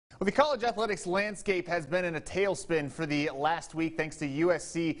Well, the college athletics landscape has been in a tailspin for the last week thanks to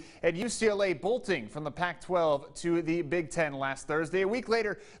USC and UCLA bolting from the Pac-12 to the Big Ten last Thursday. A week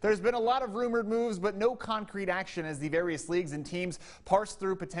later, there's been a lot of rumored moves, but no concrete action as the various leagues and teams parse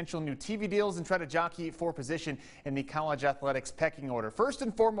through potential new TV deals and try to jockey for position in the college athletics pecking order. First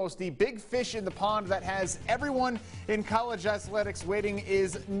and foremost, the big fish in the pond that has everyone in college athletics waiting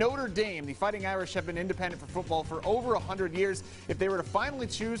is Notre Dame. The Fighting Irish have been independent for football for over 100 years. If they were to finally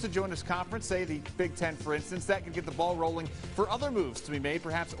choose to join this conference, say the Big Ten, for instance, that could get the ball rolling for other moves to be made,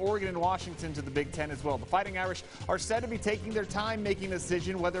 perhaps Oregon and Washington to the Big Ten as well. The Fighting Irish are said to be taking their time making a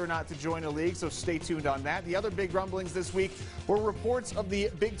decision whether or not to join a league, so stay tuned on that. The other big rumblings this week were reports of the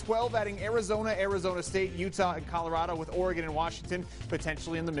Big 12 adding Arizona, Arizona State, Utah, and Colorado, with Oregon and Washington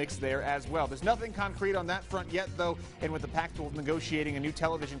potentially in the mix there as well. There's nothing concrete on that front yet, though, and with the Pac-12 negotiating a new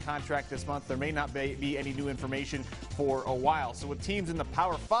television contract this month, there may not be any new information for a while. So with teams in the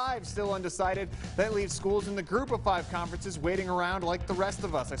Power 5 still undecided, that leaves schools in the Group of 5 conferences waiting around like the rest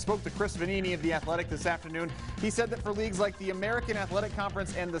of us. I spoke to Chris Vanini of The Athletic this afternoon. He said that for leagues like the American Athletic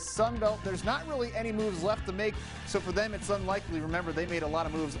Conference and the Sun Belt, there's not really any moves left to make, so for them it's unlikely. Remember, they made a lot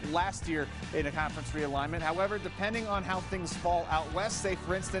of moves last year in a conference realignment. However, depending on how things fall out west, say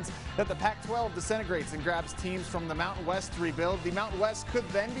for instance that the Pac-12 disintegrates and grabs teams from the Mountain West to rebuild, the Mountain West could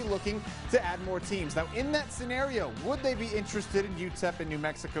then be looking to add more teams. Now, in that scenario, would they be interested in UTEP and New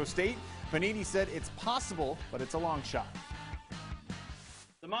Mexico State? Vanini said it's possible, but it's a long shot.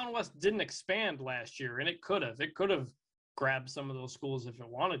 The Mountain West didn't expand last year, and it could have. It could have grabbed some of those schools if it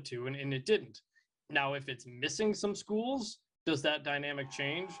wanted to, and it didn't. Now, if it's missing some schools, does that dynamic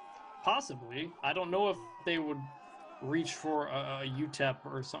change? Possibly. I don't know if they would reach for a UTEP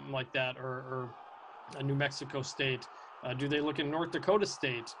or something like that, or a New Mexico State. Do they look in North Dakota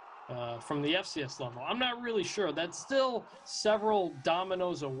State from the FCS level? I'm not really sure. That's still several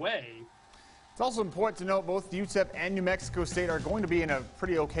dominoes away. It's also important to note both UTEP and New Mexico State are going to be in a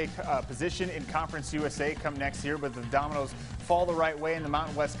pretty okay position in Conference USA come next year, but if the dominoes fall the right way and the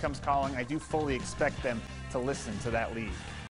Mountain West comes calling, I do fully expect them to listen to that league.